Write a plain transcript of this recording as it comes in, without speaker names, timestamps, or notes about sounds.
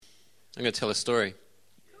I'm going to tell a story.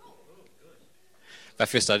 But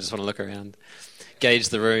first I just want to look around, gauge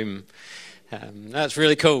the room. No, it's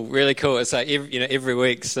really cool, really cool. It's like every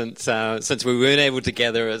week since we weren't able to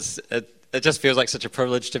gather, it just feels like such a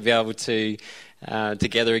privilege to be able to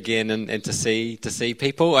gather again and to see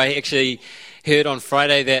people. I actually heard on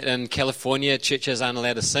Friday that in California churches aren't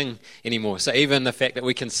allowed to sing anymore. So even the fact that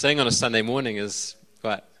we can sing on a Sunday morning is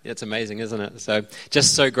it's amazing, isn't it? So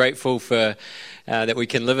just so grateful for that we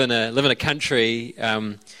can live in a country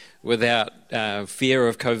without fear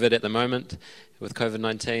of COVID at the moment, with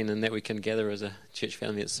COVID-19, and that we can gather as a church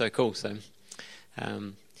family. It's so cool. So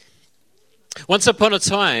once upon a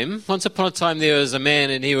time there was a man,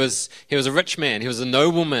 and he was a rich man. He was a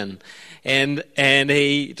nobleman, and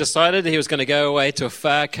he decided he was going to go away to a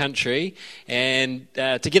far country and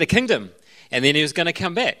to get a kingdom, and then he was going to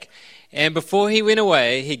come back. And before he went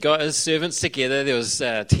away, he got his servants together. There was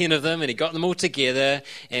 10 of them, and he got them all together,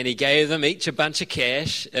 and he gave them each a bunch of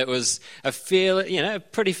cash. It was a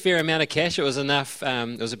pretty fair amount of cash. It was enough.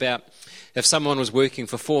 It was about, if someone was working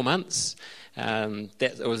for 4 months,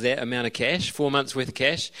 that was that amount of cash, 4 months worth of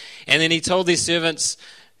cash. And then he told these servants,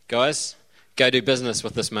 guys, go do business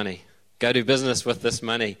with this money. Go do business with this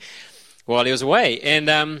money while he was away.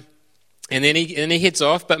 And then he heads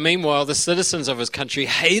off, but meanwhile the citizens of his country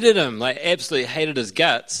hated him, like absolutely hated his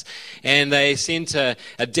guts, and they sent a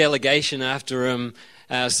delegation after him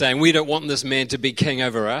saying, we don't want this man to be king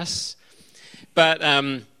over us. But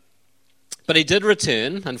he did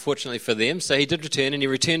return, unfortunately for them, so he did return, and he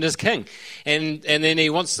returned as king. And then he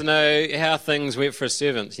wants to know how things went for his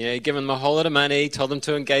servants. He'd given them a whole lot of money, told them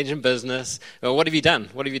to engage in business. Well, what have you done?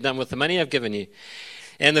 What have you done with the money I've given you?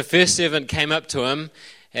 And the first servant came up to him,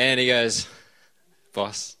 and he goes,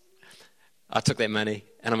 boss, I took that money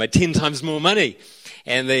and I made 10 times more money.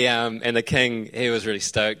 And the king, he was really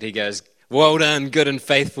stoked. He goes, well done, good and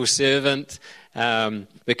faithful servant.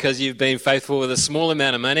 Because you've been faithful with a small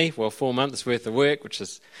amount of money, 4 months worth of work, which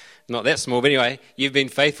is not that small, but anyway, you've been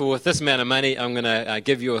faithful with this amount of money. I'm going to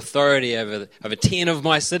give you authority over 10 of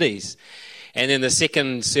my cities. And then the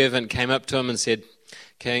second servant came up to him and said,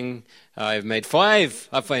 King, I've made 5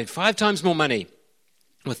 times more money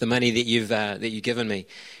with the money that you've given me.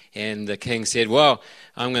 And the king said, well,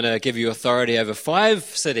 I'm going to give you authority over 5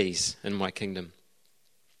 cities in my kingdom.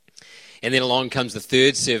 And then along comes the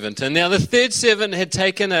third servant. And now the third servant had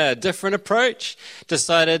taken a different approach,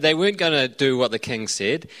 decided they weren't going to do what the king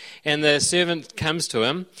said. And the servant comes to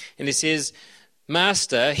him and he says,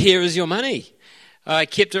 Master, here is your money. I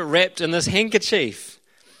kept it wrapped in this handkerchief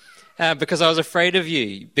because I was afraid of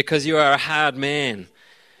you, because you are a hard man.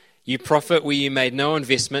 You profit where you made no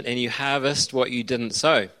investment, and you harvest what you didn't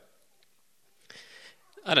sow.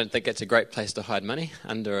 I don't think it's a great place to hide money,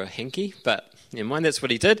 under a hanky, but never mind, that's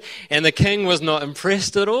what he did. And the king was not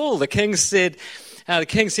impressed at all. The king said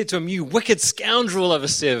to him, you wicked scoundrel of a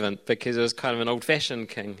servant, because it was kind of an old-fashioned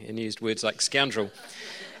king and used words like scoundrel.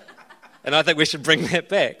 And I think we should bring that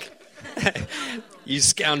back. You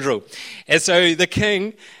scoundrel. And so the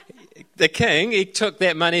king, he took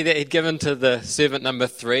that money that he'd given to the servant number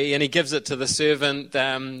 3, and he gives it to the servant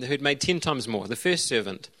who'd made 10 times more, the first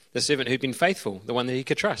servant, the servant who'd been faithful, the one that he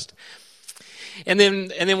could trust. And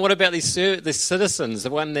then what about the citizens,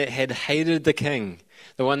 the one that had hated the king,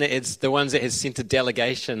 the ones that had sent a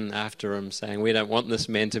delegation after him saying, we don't want this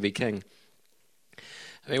man to be king?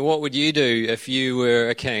 I mean, what would you do if you were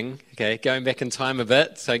a king? Okay, going back in time a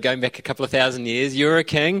bit, so going back a couple of thousand years, you were a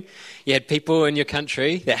king, you had people in your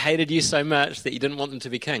country that hated you so much that you didn't want them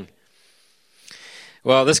to be king.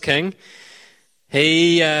 Well, this king,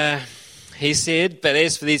 he said, but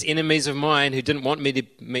as for these enemies of mine who didn't want me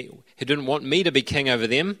to be king over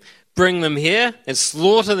them, bring them here and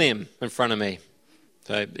slaughter them in front of me.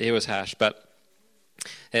 So he was harsh, but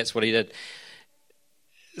that's what he did.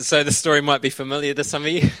 So the story might be familiar to some of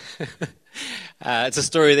you. It's a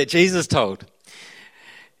story that Jesus told.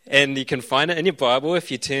 And you can find it in your Bible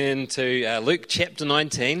if you turn to Luke chapter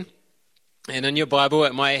 19. And in your Bible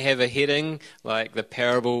it might have a heading like the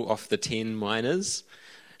parable of the 10 minas.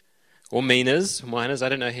 Or miners, I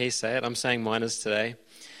don't know how you say it. I'm saying miners today.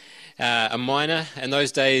 A mina in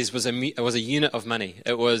those days was a unit of money.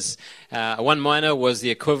 It was 1 mina was the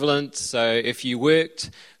equivalent. So if you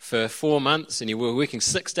worked for 4 months and you were working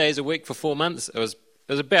 6 days a week for 4 months, it was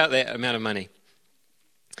about that amount of money.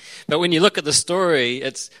 But when you look at the story,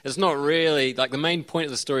 it's not really, like the main point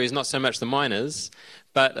of the story is not so much the miners,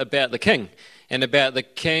 but about the king. And about the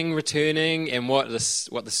king returning and what the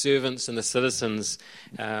servants and the citizens,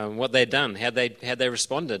 what they'd done, how they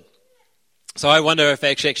responded. So I wonder if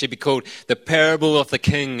it actually be called the parable of the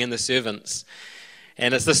king and the servants.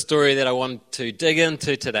 And it's this story that I want to dig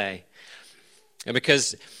into today. And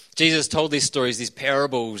because Jesus told these stories, these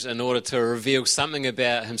parables, in order to reveal something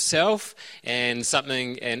about himself and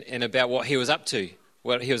something and about what he was up to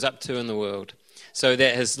in the world, so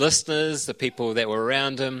that his listeners, the people that were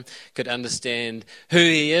around him, could understand who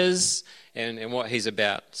he is and what he's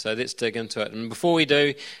about. So let's dig into it. And before we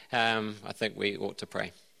do, I think we ought to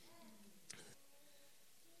pray.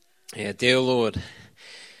 Yeah, dear Lord,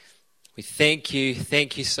 we thank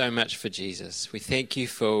you so much for Jesus. We thank you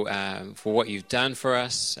for what you've done for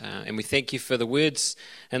us, and we thank you for the words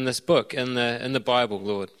in this book, in the Bible,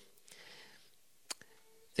 Lord,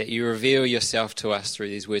 that you reveal yourself to us through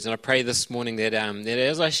these words. And I pray this morning that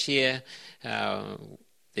as I share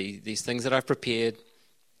these things that I've prepared,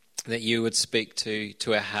 that you would speak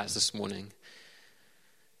to our hearts this morning.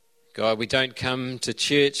 God, we don't come to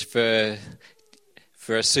church for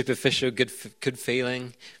a superficial good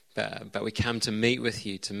feeling. But we come to meet with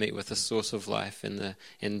you, to meet with the source of life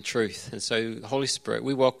and truth. And so, Holy Spirit,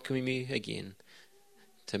 we welcome you again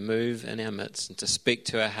to move in our midst and to speak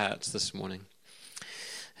to our hearts this morning.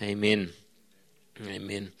 Amen.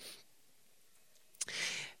 Amen.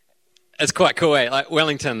 It's quite cool, eh? Like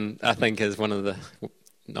Wellington, I think, is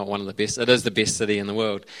not one of the best. It is the best city in the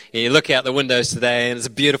world. And you look out the windows today and it's a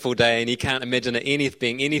beautiful day and you can't imagine it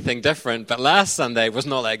being anything different. But last Sunday was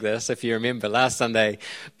not like this, if you remember. Last Sunday,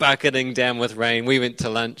 bucketing down with rain. We went to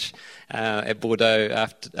lunch at Bordeaux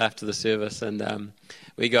after the service, and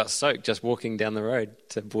we got soaked just walking down the road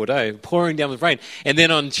to Bordeaux, pouring down with rain. And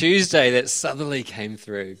then on Tuesday, that southerly came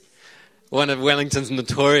through. One of Wellington's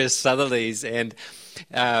notorious southerlies. And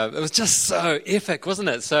it was just so epic, wasn't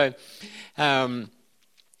it? So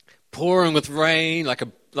pouring with rain,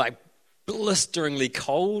 like blisteringly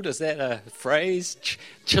cold. Is that a phrase?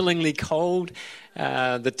 Chillingly cold.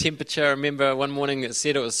 The temperature, I remember one morning it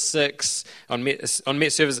said it was 6. On Met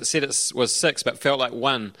Service it said it was 6, but felt like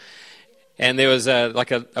 1. And there was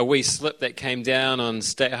a wee slip that came down on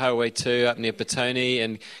State Highway 2 up near Petone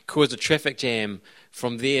and caused a traffic jam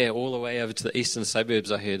from there all the way over to the eastern suburbs.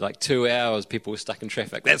 I heard like 2 hours people were stuck in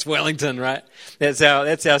traffic. That's Wellington, right? That's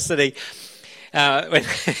our city.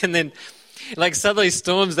 And then, like southerly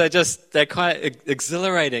storms, they're quite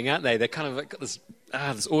exhilarating, aren't they? They're kind of got this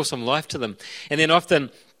awesome life to them. And then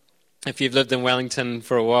often, if you've lived in Wellington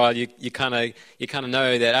for a while, you kind of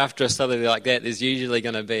know that after a southerly like that, there's usually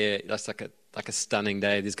going to be like a stunning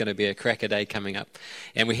day. There's going to be a cracker day coming up,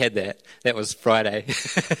 and we had that. That was Friday,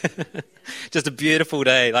 just a beautiful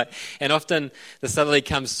day. And often the southerly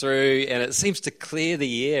comes through, and it seems to clear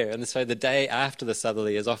the air. And so the day after the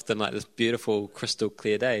southerly is often like this beautiful, crystal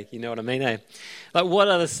clear day. You know what I mean? Eh? Like what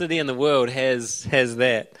other city in the world has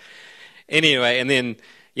that? Anyway, and then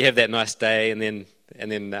you have that nice day, and then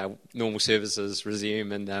normal services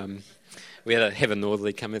resume, and we have a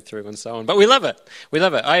northerly coming through and so on. But we love it. We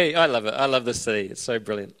love it. I love it. I love this city. It's so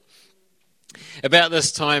brilliant. About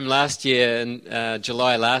this time last year, in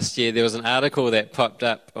July last year, there was an article that popped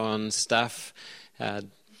up on Stuff website,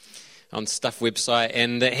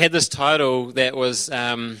 and it had this title that was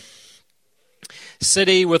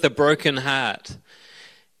City with a Broken Heart.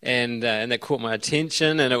 And that caught my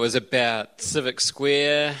attention, and it was about Civic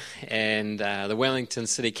Square and the Wellington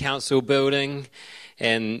City Council building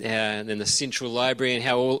and then the Central Library, and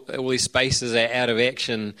how all these spaces are out of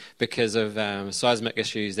action because of seismic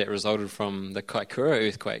issues that resulted from the Kaikoura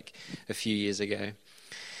earthquake a few years ago.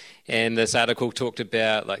 And this article talked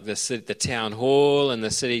about like the town hall and the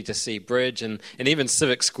City to Sea Bridge and even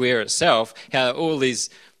Civic Square itself, how all these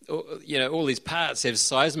parts have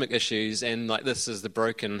seismic issues, and like this is the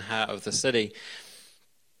broken heart of the city.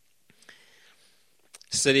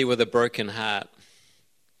 City with a broken heart.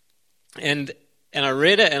 And I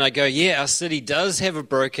read it and I go, yeah, our city does have a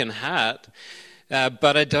broken heart,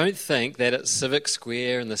 but I don't think that it's Civic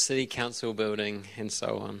Square and the City Council building and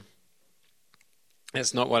so on.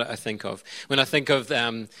 That's not what I think of. When I think of,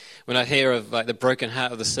 when I hear of like the broken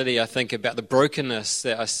heart of the city, I think about the brokenness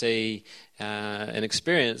that I see and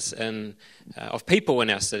experience of people in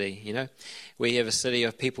our city. You know, we have a city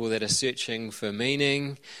of people that are searching for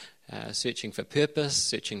meaning, searching for purpose,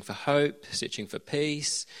 searching for hope, searching for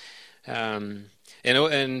peace, and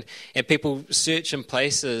people search in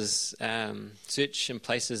places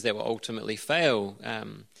that will ultimately fail,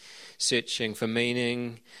 searching for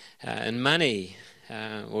meaning and money.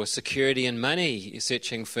 Or security and money,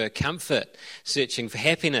 searching for comfort, searching for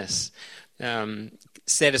happiness,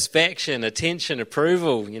 satisfaction, attention,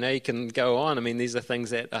 approval. You know, you can go on. I mean, these are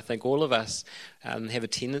things that I think all of us have a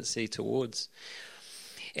tendency towards.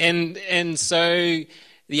 And so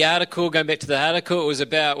the article, going back to the article, it was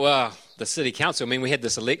about, the city council. I mean, we had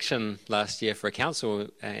this election last year for a council,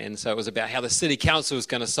 and so it was about how the city council is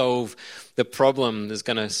going to solve the problem,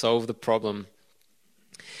 going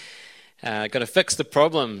to fix the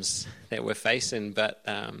problems that we're facing. But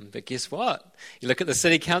guess what? You look at the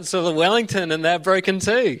city council of Wellington, and they're broken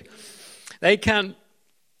too. They can't.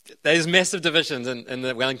 There's massive divisions in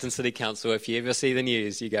the Wellington City Council. If you ever see the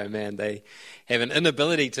news, you go, man, they have an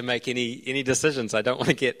inability to make any decisions. I don't want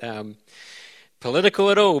to get political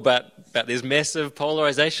at all, but there's massive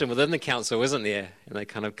polarization within the council, isn't there? And they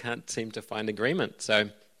kind of can't seem to find agreement. So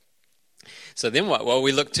then what? Well,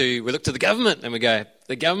 we look to the government, and we go,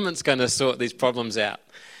 the government's going to sort these problems out.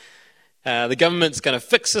 The government's going to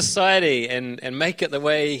fix society and make it the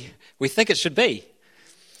way we think it should be.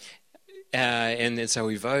 And then so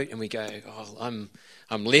we vote, and we go, oh,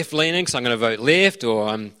 I'm left-leaning, so I'm going to vote left, or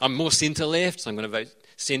I'm more centre-left, so I'm going to vote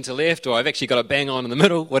centre-left, or I've actually got a bang on in the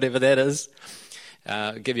middle, whatever that is.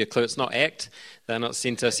 I'll give you a clue, it's not ACT, they're not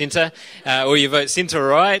centre, or you vote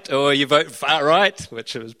centre-right, or you vote far-right,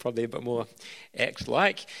 which is probably a bit more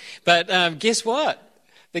ACT-like. But guess what?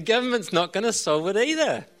 The government's not going to solve it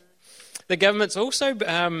either. The government's also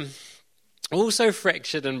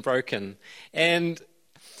fractured and broken, and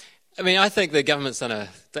I mean, I think the government's done a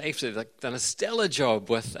stellar job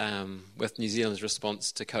with New Zealand's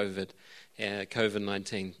response to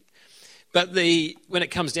COVID-19. But when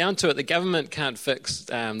it comes down to it, the government can't fix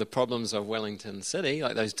the problems of Wellington City,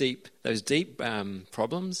 like those deep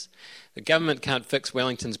problems. The government can't fix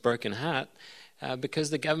Wellington's broken heart because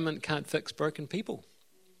the government can't fix broken people.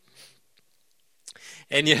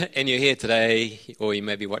 And you're here today, or you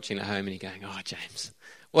may be watching at home, and you're going, "Oh, James,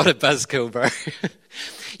 what a buzzkill, bro.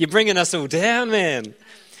 You're bringing us all down, man."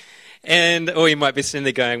 Or you might be sitting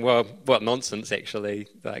there going, well, what nonsense, actually.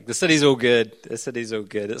 Like, the city's all good.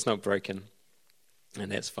 It's not broken.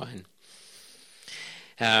 And that's fine.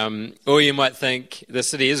 Or you might think the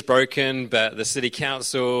city is broken, but the city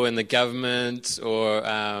council and the government or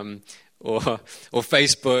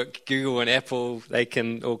Facebook, Google and Apple, they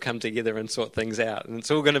can all come together and sort things out, and it's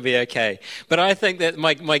all going to be okay. But I think that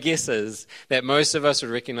my guess is that most of us would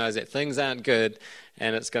recognise that things aren't good,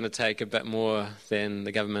 and it's going to take a bit more than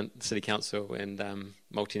the government, city council, and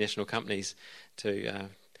multinational companies to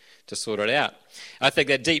sort it out. I think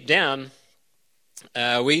that deep down,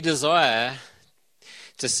 we desire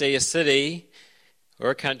to see a city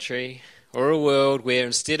or a country or a world where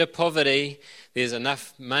instead of poverty, there's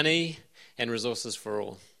enough money and resources for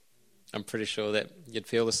all. I'm pretty sure that you'd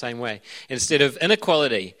feel the same way. Instead of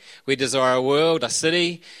inequality, we desire a world, a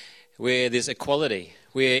city, where there's equality,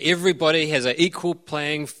 where everybody has an equal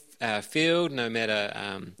playing field, no matter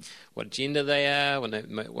what gender they are,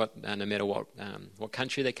 no matter what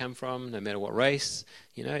country they come from, no matter what race,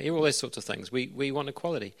 all those sorts of things. We want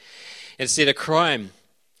equality. Instead of crime,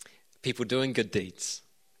 people doing good deeds.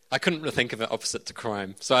 I couldn't really think of an opposite to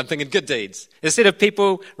crime, so I'm thinking good deeds. Instead of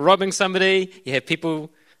people robbing somebody, you have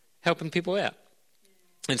people helping people out.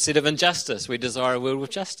 Instead of injustice, we desire a world with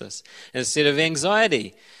justice. Instead of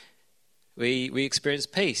anxiety, we experience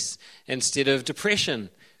peace. Instead of depression,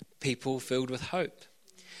 people filled with hope.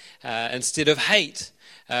 Instead of hate,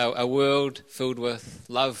 a world filled with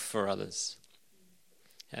love for others.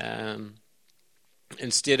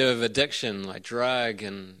 Instead of addiction, like drug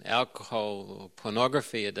and alcohol or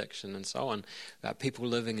pornography addiction and so on, people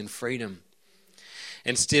living in freedom.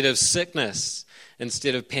 Instead of sickness,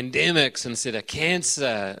 instead of pandemics, instead of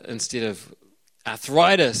cancer, instead of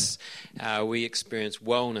arthritis, we experience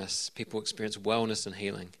wellness. People experience wellness and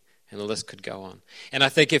healing, and the list could go on. And I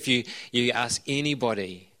think if you ask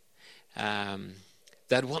anybody,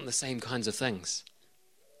 they'd want the same kinds of things.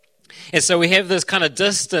 And so we have this kind of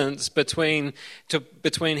distance between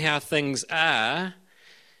how things are,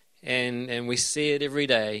 and we see it every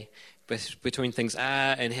day, between things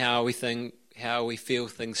are and how we feel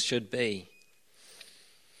things should be.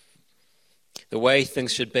 The way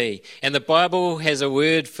things should be. And the Bible has a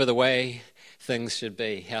word for the way things should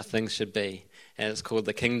be, how things should be. And it's called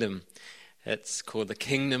the kingdom. It's called the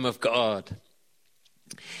kingdom of God.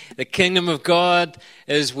 The kingdom of God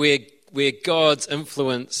is where God's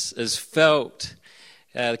influence is felt.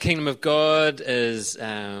 The kingdom of God is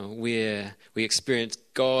where we experience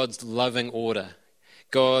God's loving order,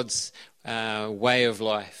 God's way of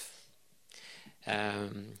life.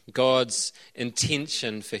 God's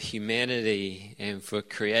intention for humanity and for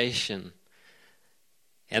creation.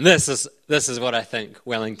 And this is what I think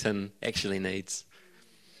Wellington actually needs.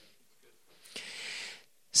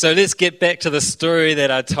 So let's get back to the story that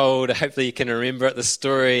I told. Hopefully you can remember it, the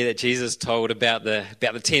story that Jesus told about the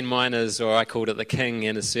 10 minas, or I called it the king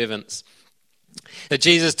and his servants. That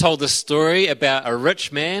Jesus told the story about a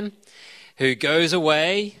rich man who goes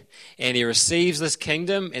away and he receives this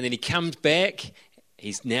kingdom, and then he comes back.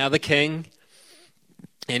 He's now the king.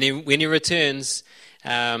 And when he returns,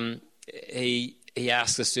 he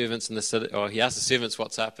asks the servants he asks the servants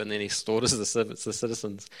what's up, and then he slaughters the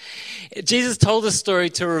citizens. Jesus told this story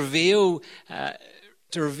to reveal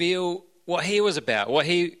what he was about,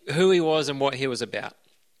 who he was, and what he was about.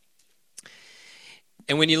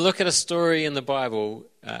 And when you look at a story in the Bible,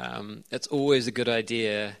 it's always a good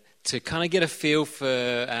idea to kind of get a feel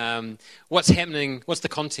for what's happening, what's the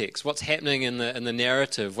context, what's happening in the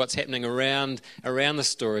narrative, what's happening around the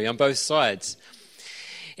story on both sides.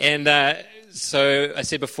 And so I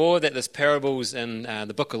said before that there's parables in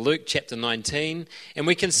the book of Luke, chapter 19, and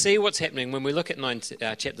we can see what's happening when we look at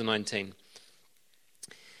chapter 19.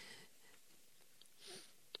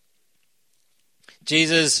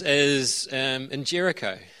 Jesus is in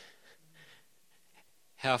Jericho.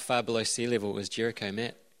 How far below sea level is Jericho,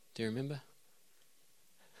 Matt? Do you remember?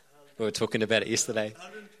 We were talking about it yesterday.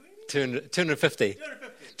 250.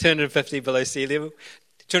 250 below sea level.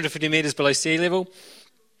 250 metres below sea level.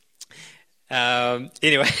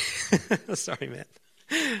 Anyway, sorry, Matt.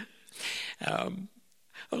 I've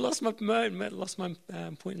lost my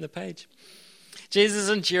point in the page. Jesus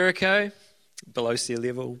in Jericho, below sea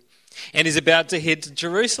level, and he's about to head to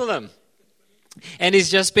Jerusalem. And he's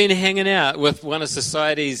just been hanging out with one of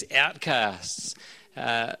society's outcasts,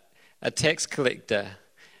 a tax collector,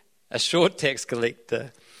 a short tax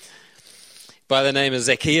collector by the name of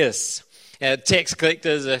Zacchaeus. Tax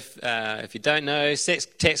collectors, if you don't know,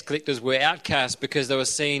 tax collectors were outcast because they were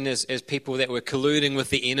seen as people that were colluding with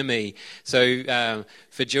the enemy. So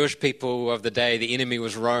for Jewish people of the day, the enemy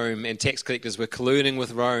was Rome, and tax collectors were colluding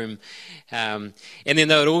with Rome. And then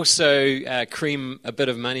they would also cream a bit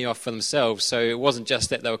of money off for themselves. So it wasn't just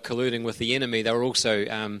that they were colluding with the enemy, they were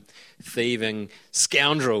also thieving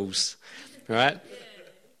scoundrels, right?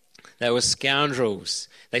 They were scoundrels.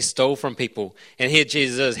 They stole from people. And here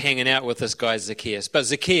Jesus is hanging out with this guy Zacchaeus. But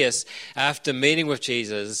Zacchaeus, after meeting with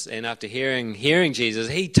Jesus and after hearing Jesus,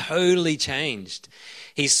 he totally changed.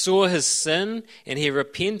 He saw his sin and he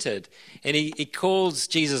repented. And he calls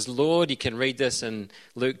Jesus Lord. You can read this in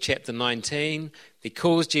Luke chapter 19. He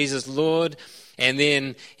calls Jesus Lord. And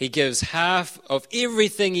then he gives half of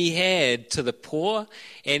everything he had to the poor,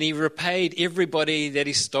 and he repaid everybody that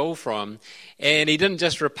he stole from. And he didn't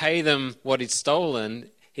just repay them what he'd stolen.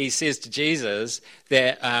 He says to Jesus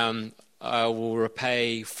that I will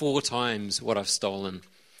repay 4 times what I've stolen.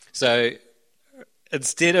 So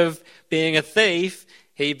instead of being a thief,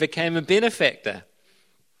 he became a benefactor.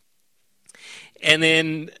 And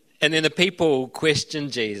then the people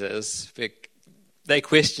questioned Jesus. They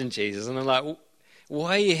questioned Jesus, and they're like,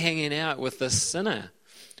 why are you hanging out with this sinner?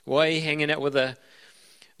 Why are you hanging out with a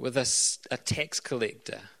tax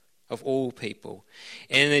collector of all people?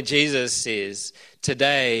 And then Jesus says,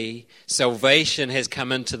 today salvation has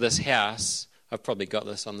come into this house. I've probably got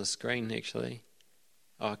this on the screen, actually.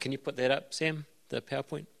 Oh, can you put that up, Sam, the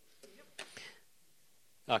PowerPoint?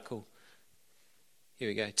 Oh, cool. Here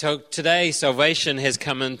we go. Today salvation has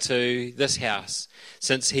come into this house,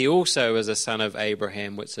 since he also is a son of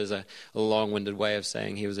Abraham, which is a long-winded way of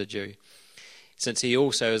saying he was a Jew. Since he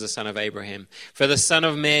also is a son of Abraham. For the Son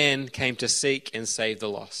of Man came to seek and save the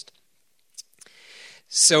lost.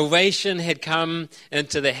 Salvation had come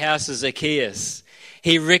into the house of Zacchaeus.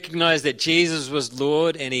 He recognized that Jesus was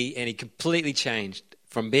Lord, and he completely changed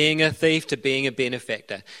from being a thief to being a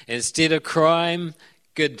benefactor. And instead of crime,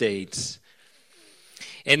 good deeds.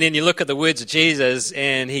 And then you look at the words of Jesus,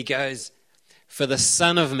 and he goes, for the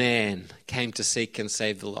Son of Man came to seek and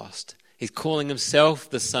save the lost. He's calling himself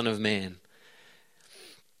the Son of Man,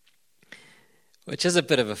 which is a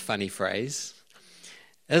bit of a funny phrase,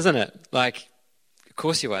 isn't it? Like, of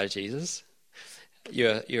course you are, Jesus.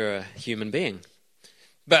 You're a human being.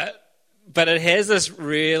 But it has this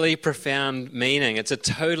really profound meaning. It's a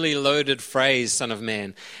totally loaded phrase, Son of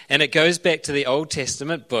Man. And it goes back to the Old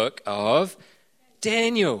Testament book of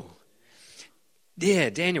Daniel.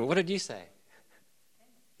 Yeah, Daniel. What did you say?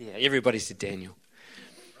 Yeah, everybody said Daniel.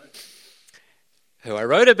 Who I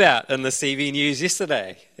wrote about in the CV News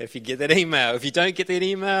yesterday. If you get that email. If you don't get that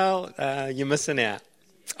email, you're missing out,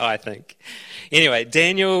 I think. Anyway,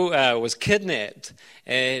 Daniel was kidnapped,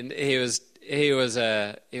 and he was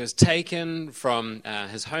taken from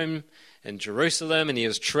his home in Jerusalem, and he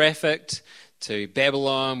was trafficked to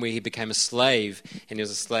Babylon, where he became a slave, and he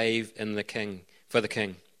was a slave for the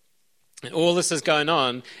king. And all this is going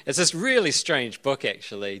on. It's this really strange book,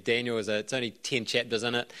 actually. Daniel it's only 10 chapters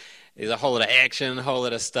in it. there's a whole lot of action, a whole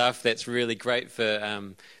lot of stuff that's really great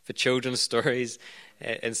for children's stories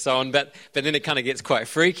and so on. But then it kind of gets quite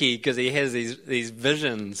freaky because he has these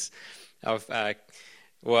visions of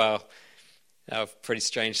pretty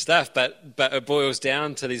strange stuff, but it boils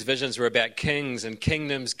down to these visions were about kings and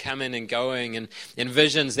kingdoms coming and going, and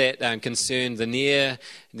visions that concern the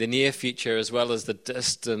near future as well as the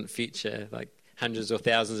distant future, like hundreds or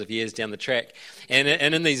thousands of years down the track. And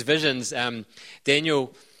in these visions,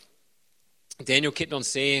 Daniel kept on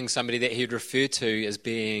seeing somebody that he'd refer to as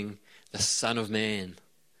being the Son of Man.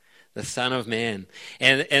 The Son of Man.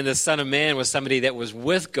 And the Son of Man was somebody that was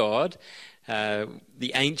with God,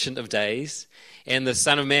 the Ancient of Days. And the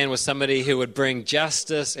Son of Man was somebody who would bring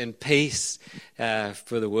justice and peace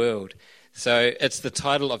for the world. So it's the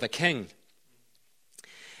title of a king.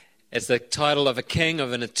 It's the title of a king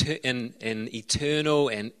of an eternal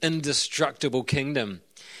and indestructible kingdom.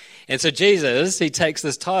 And so Jesus, he takes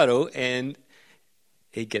this title and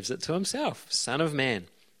he gives it to himself, Son of Man.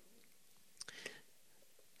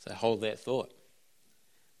 So hold that thought.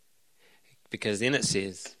 Because then it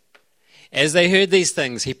says, as they heard these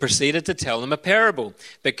things, he proceeded to tell them a parable,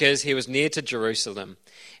 because he was near to Jerusalem,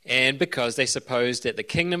 and because they supposed that the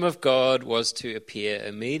kingdom of God was to appear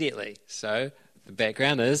immediately. So the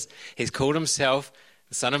background is, he's called himself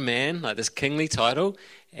the Son of Man, like this kingly title,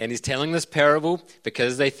 and he's telling this parable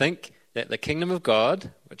because they think that the kingdom of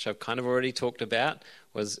God, which I've kind of already talked about,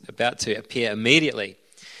 was about to appear immediately.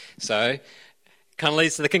 So kind of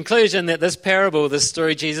leads to the conclusion that this parable, this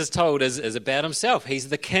story Jesus told, is about himself. He's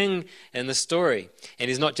the king in the story. And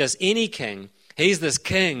he's not just any king. He's this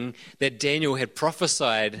king that Daniel had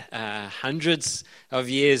prophesied hundreds of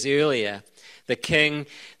years earlier. The king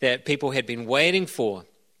that people had been waiting for.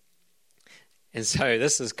 And so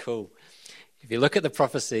this is cool. If you look at the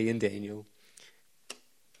prophecy in Daniel,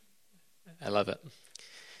 I love it.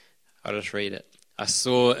 I'll just read it. I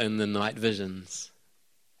saw in the night visions.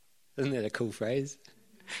 Isn't that a cool phrase?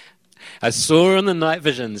 I saw in the night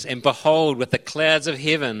visions, and behold, with the clouds of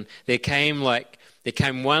heaven, there came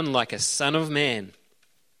one like a son of man.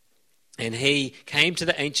 And he came to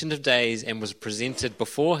the Ancient of Days and was presented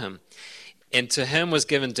before him. And to him was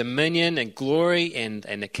given dominion and glory and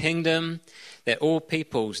a kingdom, that all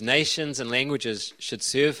peoples, nations, and languages should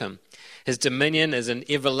serve him. His dominion is an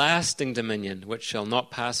everlasting dominion which shall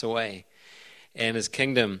not pass away, and his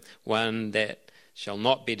kingdom one that shall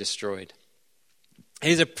not be destroyed.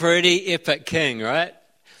 He's a pretty epic king, right?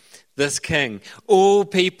 This king. All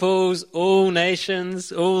peoples, all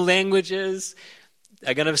nations, all languages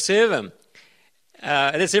are going to serve him.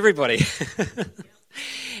 That's everybody.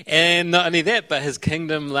 And not only that, but his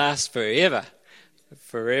kingdom lasts forever.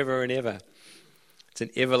 Forever and ever. It's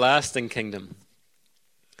an everlasting kingdom.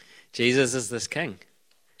 Jesus is this king.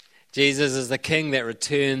 Jesus is the king that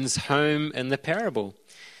returns home in the parable.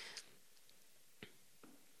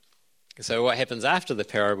 So what happens after the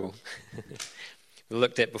parable? We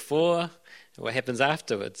looked at before. What happens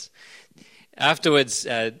afterwards? Afterwards,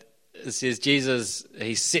 it says Jesus,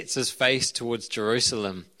 he sets his face towards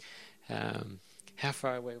Jerusalem. How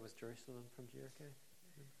far away was Jerusalem from Jericho?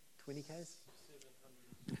 20 k's?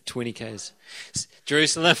 20 k's.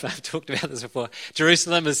 Jerusalem, I've talked about this before.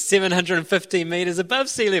 Jerusalem is 750 meters above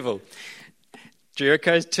sea level.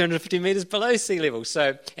 Jericho is 250 meters below sea level,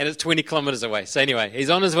 and it's 20 kilometers away. So anyway, he's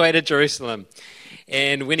on his way to Jerusalem,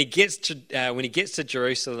 and when he gets to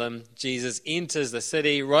Jerusalem, Jesus enters the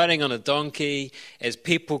city riding on a donkey, as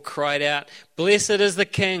people cried out, "Blessed is the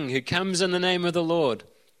King who comes in the name of the Lord."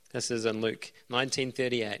 This is in Luke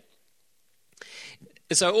 19:38.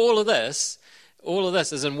 So all of this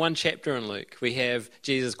is in one chapter in Luke. We have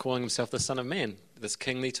Jesus calling himself the Son of Man, this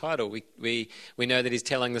kingly title. We know that he's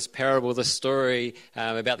telling this parable, this story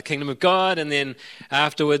about the kingdom of God, and then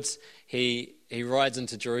afterwards he rides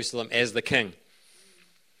into Jerusalem as the king.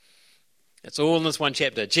 It's all in this one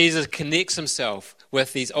chapter. Jesus connects himself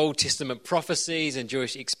with these Old Testament prophecies and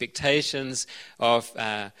Jewish expectations of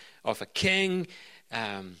a king,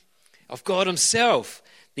 of God himself.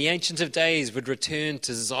 The Ancient of Days would return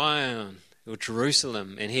to Zion or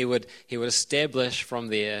Jerusalem, and he would establish from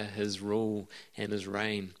there his rule and his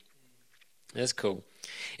reign. That's cool.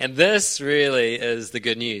 And this really is the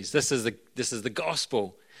good news. This is the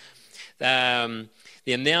gospel. The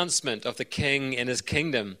announcement of the king and his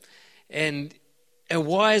kingdom. And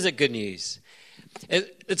why is it good news?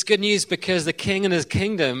 It's good news because the king and his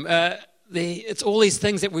kingdom, it's all these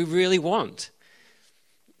things that we really want.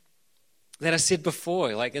 That I said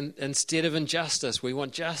before, like instead of injustice, we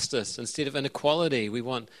want justice. Instead of inequality, we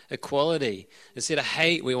want equality. Instead of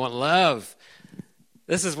hate, we want love.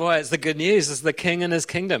 This is why it's the good news. It's the King and his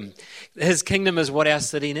kingdom. His kingdom is what our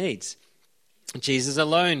city needs. Jesus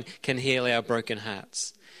alone can heal our broken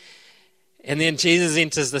hearts. And then Jesus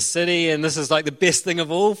enters the city, and this is like the best thing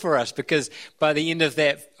of all for us, because by the end of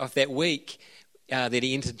that week that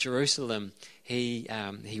he entered Jerusalem, he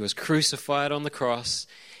was crucified on the cross,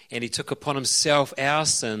 and he took upon himself our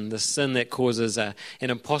sin, the sin that causes an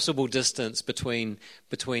impossible distance between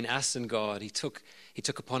us and God. He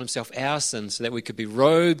took upon himself our sin so that we could be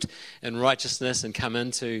robed in righteousness and come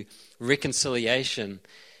into reconciliation,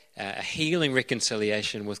 a healing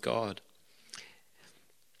reconciliation with God.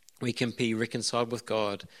 We can be reconciled with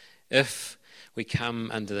God if we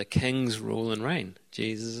come under the King's rule and reign.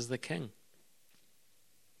 Jesus is the King.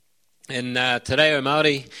 In Te Reo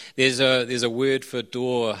Māori, there's a word for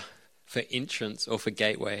door, for entrance, or for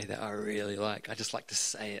gateway that I really like. I just like to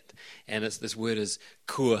say it. And this word is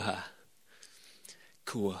kuaha.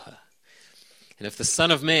 Kuaha. And if the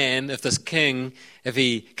Son of Man, if this King, if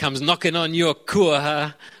he comes knocking on your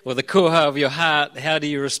kuaha, or the kuaha of your heart, how do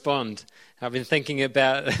you respond? I've been thinking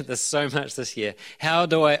about this so much this year. How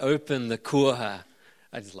do I open the kuaha?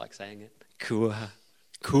 I just like saying it. Kuaha.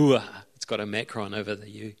 Kuaha. It's got a macron over the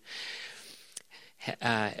U.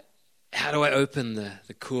 How do I open the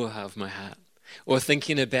kuaha of my heart? Or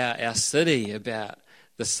thinking about our city, about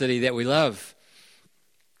the city that we love.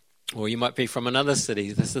 Or you might be from another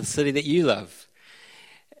city. This is the city that you love.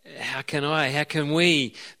 How can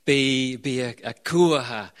we be a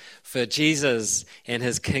kuaha for Jesus and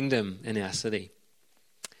his kingdom in our city?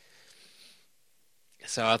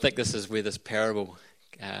 So I think this is where this parable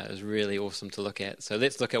is really awesome to look at. So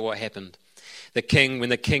let's look at what happened. When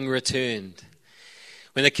the king returned.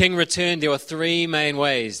 When the king returned, there were three main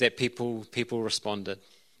ways that people responded.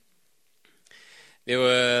 There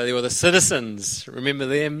were the citizens. Remember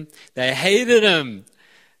them? They hated him.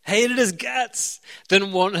 Hated his guts,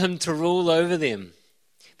 didn't want him to rule over them.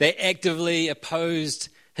 They actively opposed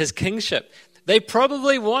his kingship. They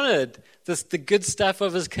probably wanted the good stuff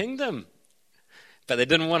of his kingdom, but they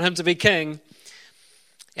didn't want him to be king.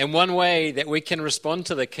 And one way that we can respond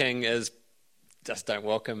to the king is just don't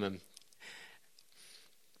welcome him.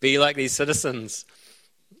 Be like these citizens.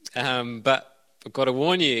 But I've got to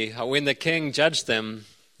warn you, when the king judged them,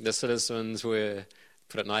 the citizens were,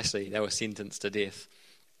 put it nicely, they were sentenced to death.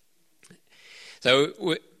 So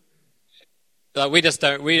we don't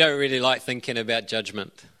really like thinking about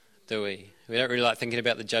judgment, do we? We don't really like thinking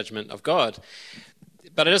about the judgment of God.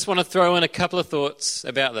 But I just want to throw in a couple of thoughts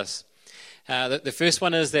about this. The first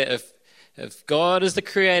one is that if God is the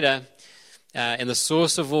creator and the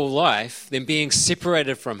source of all life, then being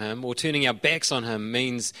separated from him or turning our backs on him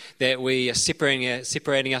means that we are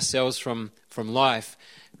separating ourselves from life,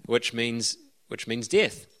 which means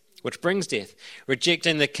death. Which brings death.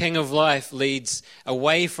 Rejecting the King of life leads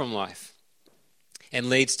away from life and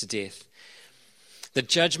leads to death. The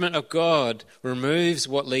judgment of God removes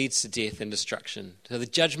what leads to death and destruction. So the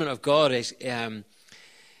judgment of God it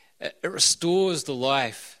restores the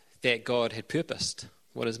life that God had purposed,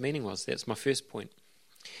 what his meaning was. That's my first point.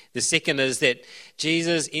 The second is that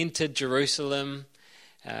Jesus entered Jerusalem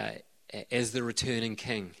as the returning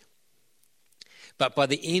king. But by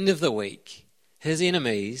the end of the week, his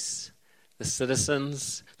enemies, the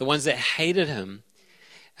citizens, the ones that hated him,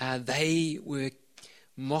 they were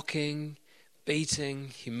mocking, beating,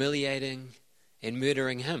 humiliating, and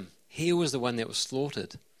murdering him. He was the one that was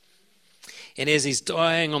slaughtered. And as he's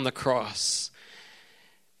dying on the cross,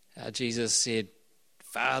 Jesus said,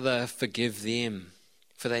 "Father, forgive them,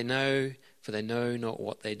 for they know not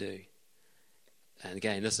what they do." And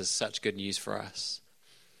again, this is such good news for us,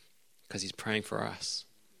 because he's praying for us.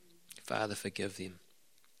 Father, forgive them.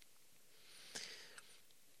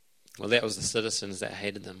 Well, that was the citizens that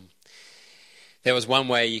hated them. That was one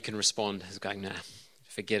way you can respond, is going, nah,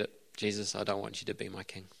 forget it. Jesus, I don't want you to be my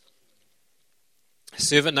king.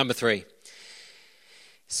 Servant number three.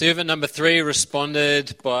 Servant number three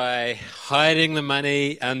responded by hiding the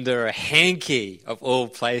money under a hanky of all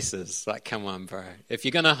places. Like, come on, bro. If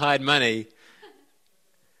you're going to hide money,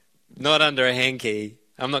 not under a hanky.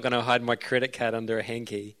 I'm not going to hide my credit card under a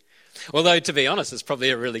hanky. Although, to be honest, it's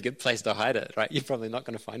probably a really good place to hide it, right? You're probably not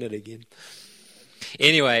going to find it again.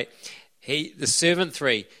 Anyway, the servant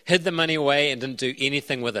three hid the money away and didn't do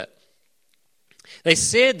anything with it. They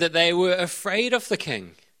said that they were afraid of the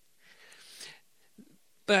king,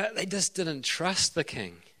 but they just didn't trust the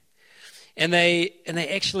king. And they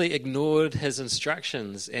actually ignored his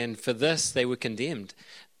instructions, and for this they were condemned.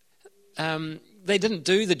 They didn't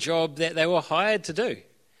do the job that they were hired to do.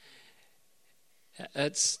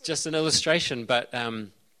 It's just an illustration, but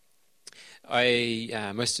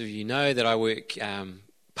most of you know that I work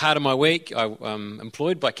part of my week I'm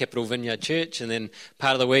employed by Capital Vineyard Church, and then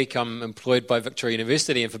part of the week I'm employed by Victoria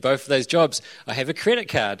University. And for both of those jobs, I have a credit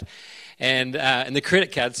card, and the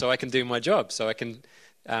credit card so I can do my job, so I can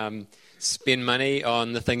spend money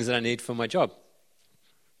on the things that I need for my job.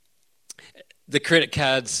 The credit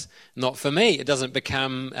card's not for me. It doesn't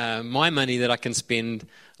become my money that I can spend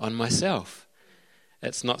on myself.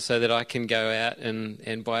 It's not so that I can go out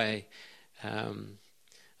and buy, I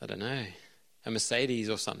don't know, a Mercedes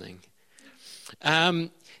or something. And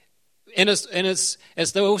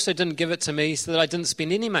they also didn't give it to me so that I didn't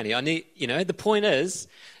spend any money. The point is,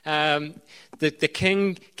 the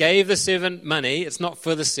king gave the servant money. It's not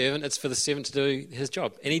for the servant, it's for the servant to do his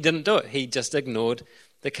job. And he didn't do it. He just ignored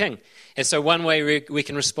the king. And so one way we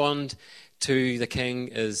can respond to the king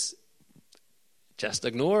is just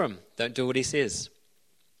ignore him. Don't do what he says.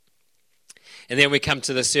 And then we come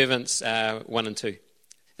to the servants 1 and 2,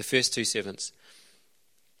 the first two servants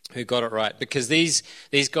who got it right. Because these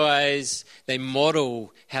guys, they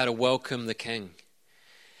model how to welcome the king.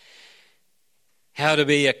 How to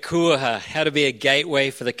be a kuaha, how to be a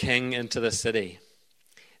gateway for the king into the city.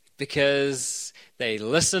 Because they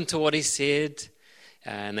listened to what he said,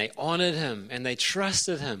 and they honored him, and they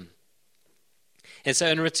trusted him. And so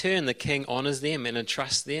in return, the king honors them and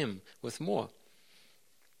entrusts them with more.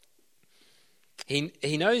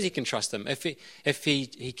 He knows he can trust them. If he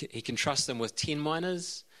can trust them with 10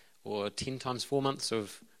 minas or 10 times 4 months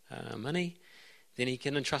of money, then he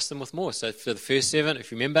can entrust them with more. So for the first servant,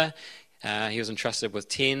 if you remember, he was entrusted with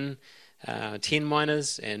 10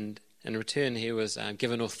 minas, and in return he was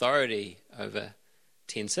given authority over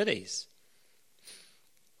 10 cities.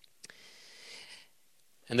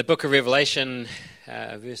 In the book of Revelation,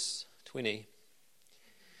 verse 20,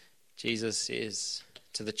 Jesus says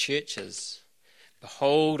to the churches,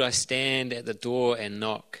 "Behold, I stand at the door and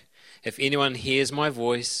knock. If anyone hears my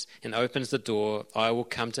voice and opens the door, I will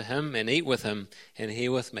come to him and eat with him, and he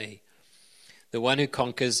with me. The one who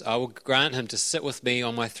conquers, I will grant him to sit with me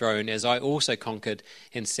on my throne, as I also conquered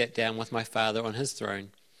and sat down with my Father on his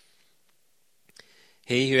throne.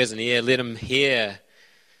 He who has an ear, let him hear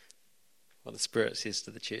what the Spirit says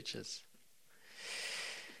to the churches."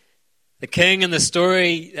 The king in the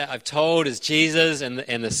story that I've told is Jesus, and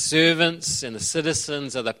the servants and the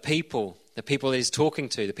citizens are the people that he's talking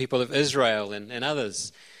to, the people of Israel and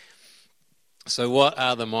others. So what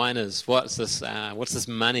are the miners? What's this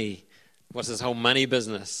money? What's this whole money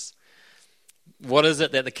business? What is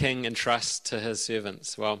it that the king entrusts to his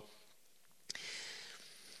servants? Well,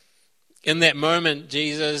 in that moment,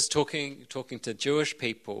 Jesus talking to Jewish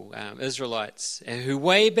people, Israelites, who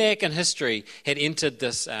way back in history had entered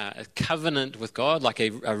this covenant with God, like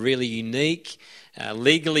a really unique,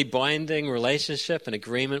 legally binding relationship and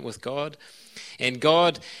agreement with God. And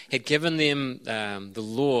God had given them the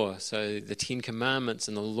law, so the 10 Commandments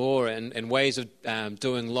and the law and ways of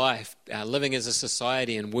doing life, living as a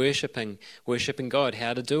society and worshiping God,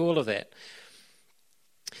 how to do all of that.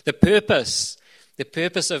 The purpose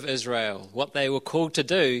of Israel, what they were called to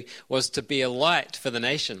do, was to be a light for the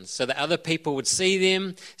nations, so that other people would see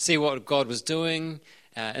them, see what God was doing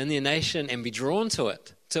in their nation, and be drawn to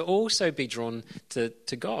it, to also be drawn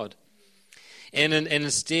to God. And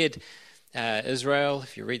instead, Israel,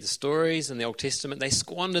 if you read the stories in the Old Testament, they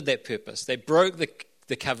squandered that purpose. They broke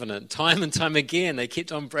the covenant time and time again. They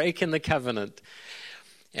kept on breaking the covenant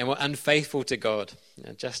and were unfaithful to God,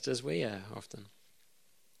 just as we are often.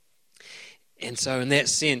 And so in that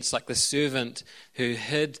sense, like the servant who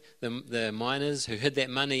hid the miners, who hid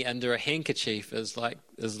that money under a handkerchief, is like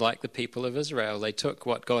the people of Israel. They took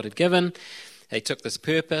what God had given, they took this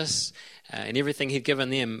purpose and everything he'd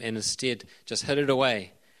given them, and instead just hid it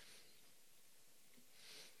away.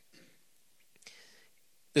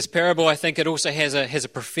 This parable, I think, it also has a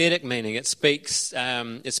prophetic meaning. It speaks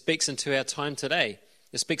into our time today.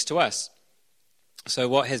 It speaks to us. So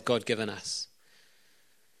what has God given us?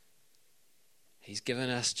 He's given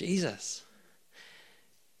us Jesus.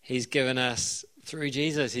 He's given us, through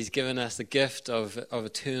Jesus, he's given us the gift of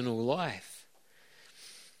eternal life.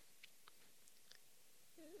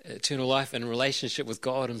 Eternal life in relationship with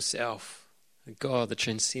God himself, God, the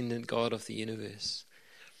transcendent God of the universe.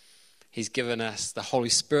 He's given us the Holy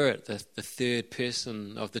Spirit, the third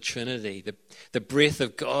person of the Trinity, the breath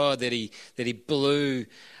of God that he blew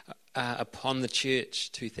upon the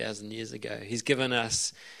church 2,000 years ago. He's given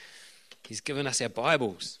us our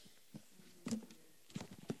Bibles.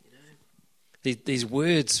 These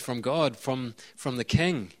words from God, from the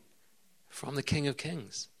King of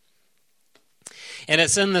Kings. And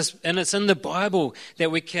it's in the Bible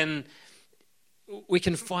that we can we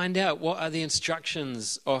can find out what are the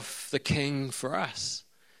instructions of the King for us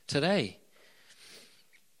today.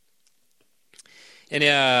 In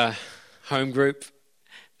our home group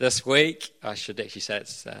this week, I should actually say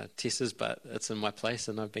it's Tessa's, but it's in my place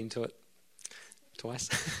and I've been to it twice.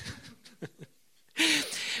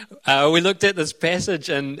 We looked at this passage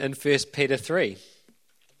in 1 Peter 3.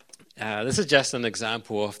 This is just an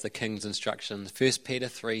example of the King's instructions. 1 Peter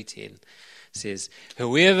 3:10 says,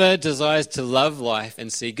 whoever desires to love life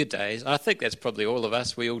and see good days, I think that's probably all of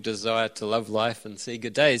us, we all desire to love life and see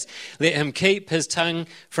good days, let him keep his tongue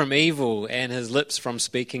from evil and his lips from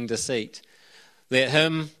speaking deceit. Let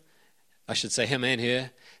him, I should say him and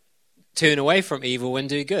her, turn away from evil and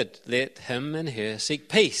do good. Let him and her seek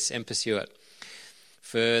peace and pursue it.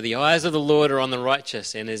 For the eyes of the Lord are on the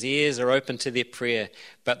righteous, and his ears are open to their prayer,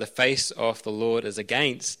 but the face of the Lord is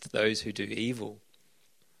against those who do evil.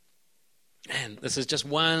 And this is just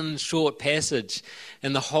one short passage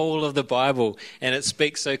in the whole of the Bible, and it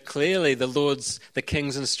speaks so clearly the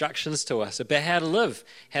King's instructions to us about how to live,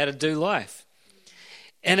 how to do life.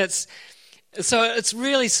 And it's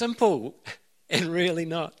really simple and really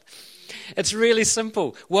not. It's really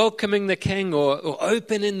simple. Welcoming the King or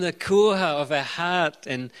opening the kuha of our heart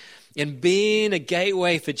and being a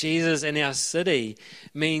gateway for Jesus in our city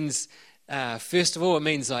means, first of all, it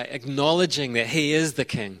means like acknowledging that he is the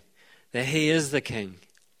King, that he is the King,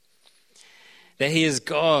 that he is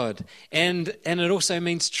God. And it also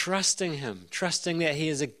means trusting him, trusting that he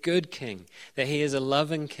is a good King, that he is a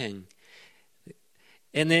loving King.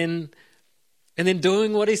 And then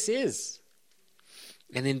doing what he says.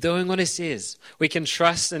 And then doing what he says. We can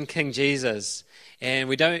trust in King Jesus. And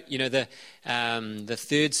we don't, the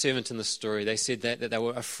third servant in the story, they said that they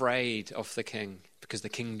were afraid of the king because the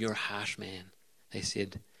king, you're a harsh man, they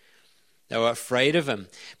said. They were afraid of him.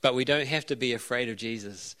 But we don't have to be afraid of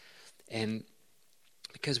Jesus. And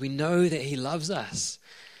because we know that he loves us.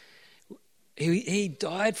 He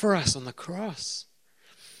died for us on the cross.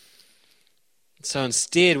 So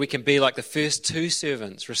instead, we can be like the first two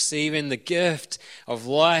servants, receiving the gift of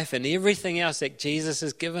life and everything else that Jesus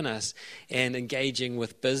has given us and engaging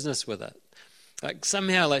with business with it. Like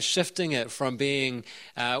somehow like shifting it from being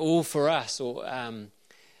all for us or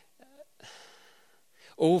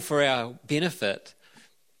all for our benefit,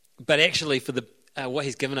 but actually for the what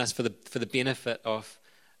he's given us for the benefit of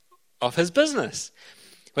his business,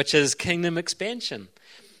 which is kingdom expansion.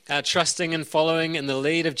 Trusting and following in the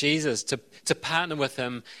lead of Jesus to partner with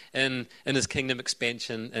him in his kingdom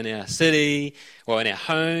expansion in our city, or in our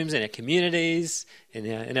homes, in our communities,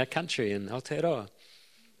 in our country, in Aotearoa.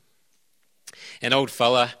 An old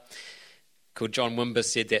fella called John Wimber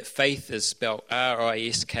said that faith is spelled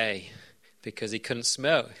R-I-S-K because he couldn't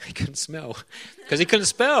smell. He couldn't smell. Because he couldn't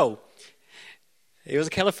spell. He was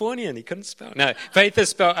a Californian. He couldn't spell. No, faith is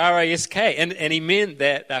spelled R-I-S-K. And he meant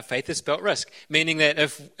that faith is spelled risk, meaning that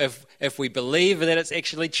if we believe that it's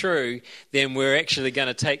actually true, then we're actually going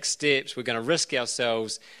to take steps. We're going to risk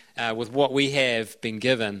ourselves with what we have been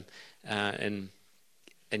given and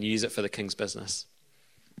use it for the King's business.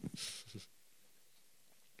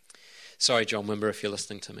 Sorry, John Wimber, if you're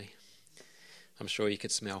listening to me. I'm sure you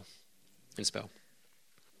could smell and spell.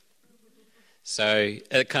 So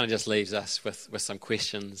it kind of just leaves us with some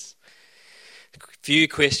questions. A few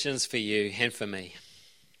questions for you and for me.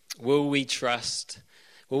 Will we trust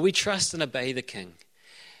and obey the King?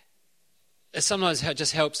 It sometimes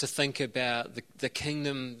just helps to think about the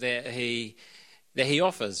kingdom that he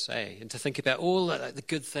offers, and to think about all the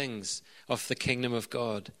good things of the kingdom of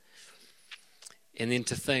God. And then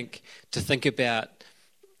to think about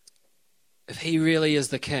if he really is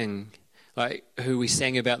the King, like who we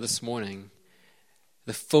sang about this morning,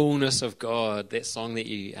 the fullness of God, that song that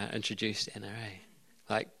you introduced, Anna,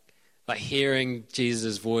 like hearing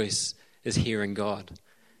Jesus' voice is hearing God.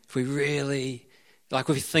 If we really, if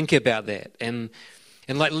we think about that and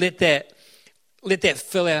like let that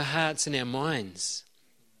fill our hearts and our minds.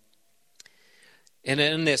 And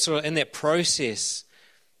in that process,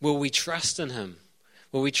 will we trust in him?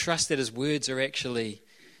 Will we trust that his words are actually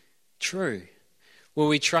true? Will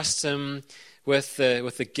we trust him with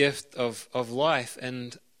the gift of life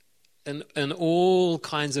and in all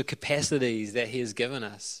kinds of capacities that he has given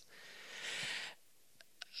us?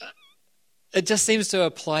 It just seems to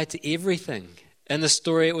apply to everything. In the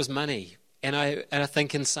story, it was money, and I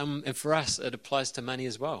think and for us, it applies to money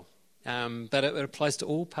as well. But it applies to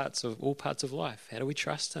all parts of life. How do we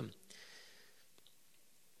trust him?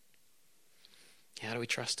 How do we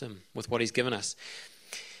trust him with what he's given us?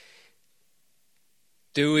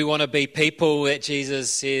 Do we want to be people that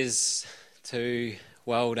Jesus says to,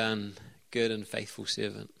 well done, good and faithful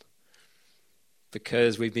servant?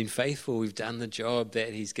 because we've been faithful, we've done the job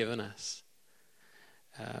that he's given us?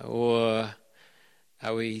 Or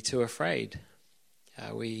are we too afraid?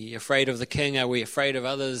 Are we afraid of the king? Are we afraid of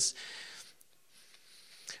others?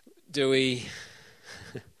 Do we,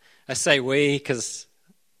 I say we because,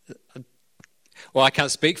 well, I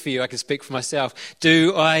can't speak for you, I can speak for myself.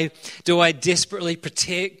 Do I desperately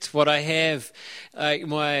protect what I have?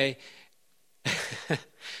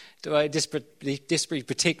 Do I desperately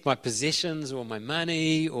protect my possessions or my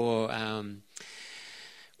money or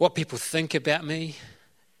what people think about me?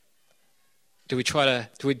 Do we try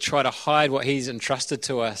to hide what he's entrusted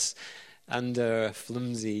to us under a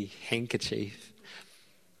flimsy handkerchief?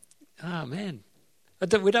 Oh man,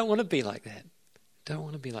 we don't want to be like that. Don't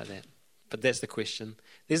want to be like that. But that's the question.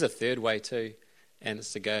 There's a third way too, and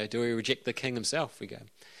it's to go, do we reject the king himself? We go,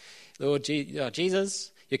 Lord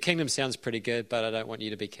Jesus, your kingdom sounds pretty good, but I don't want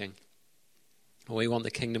you to be king. Or we want the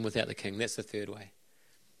kingdom without the king. That's the third way.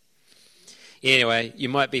 Anyway, you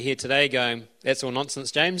might be here today going, that's all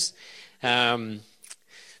nonsense, James.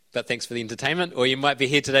 But thanks for the entertainment. Or you might be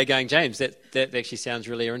here today going, James, that actually sounds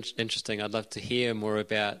really interesting. I'd love to hear more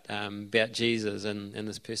about Jesus and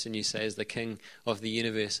this person you say is the king of the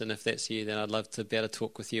universe. And if that's you, then I'd love to be able to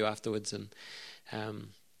talk with you afterwards and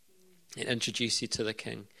introduce you to the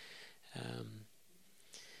king.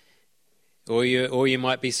 Or you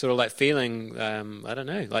might be sort of like feeling, I don't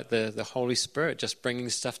know, like the Holy Spirit just bringing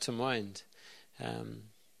stuff to mind.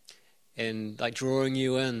 And like drawing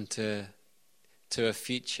you into a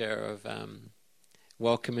future of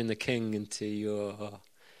welcoming the king into your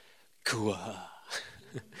kuaha,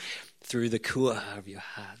 through the kuaha of your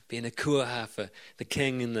heart, being a kuaha for the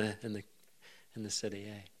king in the city.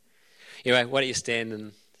 Eh? Anyway, why don't you stand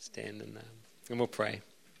and we'll pray.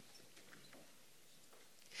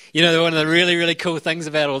 You know, one of the really, really cool things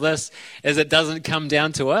about all this is it doesn't come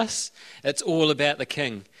down to us. It's all about the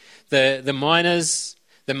king. The miners,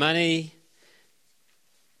 the money,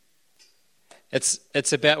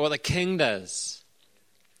 it's about what the king does.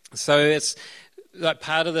 So it's like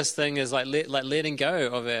part of this thing is like letting go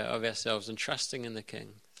of ourselves and trusting in the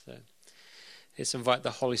king. So let's invite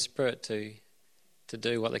the Holy Spirit to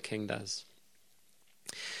do what the king does.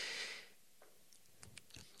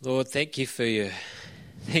 Lord, thank you for you.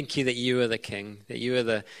 Thank you that you are the king, that you're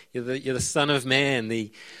the Son of Man,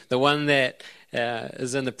 the one that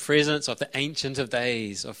is in the presence of the Ancient of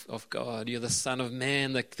Days, of God. You're the Son of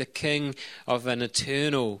Man, the King of an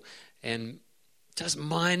eternal and just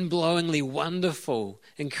mind-blowingly wonderful,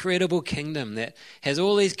 incredible kingdom that has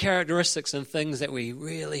all these characteristics and things that we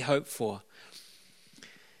really hope for.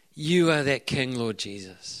 You are that King, Lord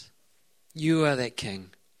Jesus. You are that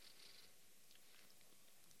King.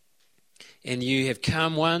 And you have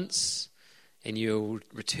come once, and you will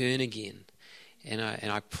return again. And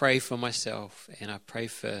I pray for myself, and I pray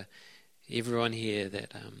for everyone here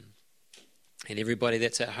that, and everybody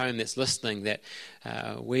that's at home that's listening, that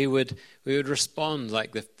we would respond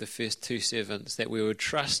like the first two servants, that we would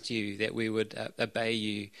trust you, that we would obey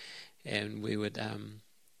you, and we would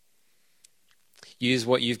use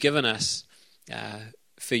what you've given us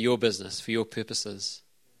for your business, for your purposes.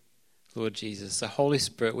 Lord Jesus, the Holy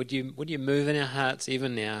Spirit, would you move in our hearts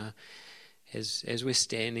even now as we're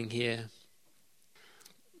standing here?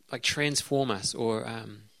 Like transform us or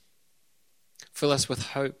fill us with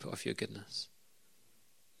hope of your goodness.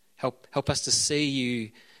 Help us to see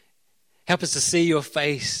you. Help us to see your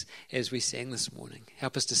face as we sang this morning.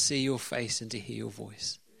 Help us to see your face and to hear your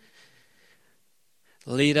voice.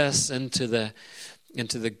 Lead us into the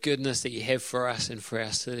goodness that you have for us and for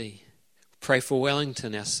our city. Pray for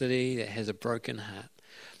Wellington, our city that has a broken heart.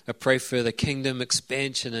 I pray for the kingdom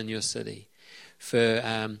expansion in your city.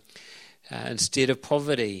 For instead of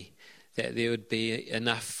poverty, that there would be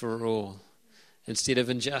enough for all. Instead of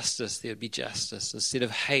injustice, there would be justice. Instead of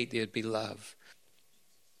hate, there would be love.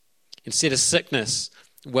 Instead of sickness,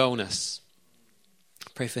 wellness.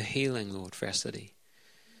 Pray for healing, Lord, for our city.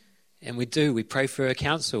 And we pray for our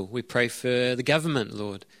council. We pray for the government,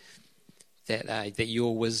 Lord. That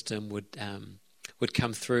your wisdom would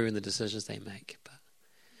come through in the decisions they make. But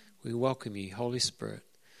we welcome you, Holy Spirit.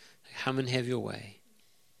 Come and have your way.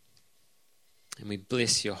 And we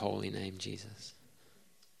bless your holy name, Jesus.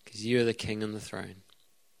 Because you are the King on the throne.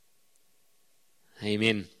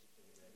 Amen.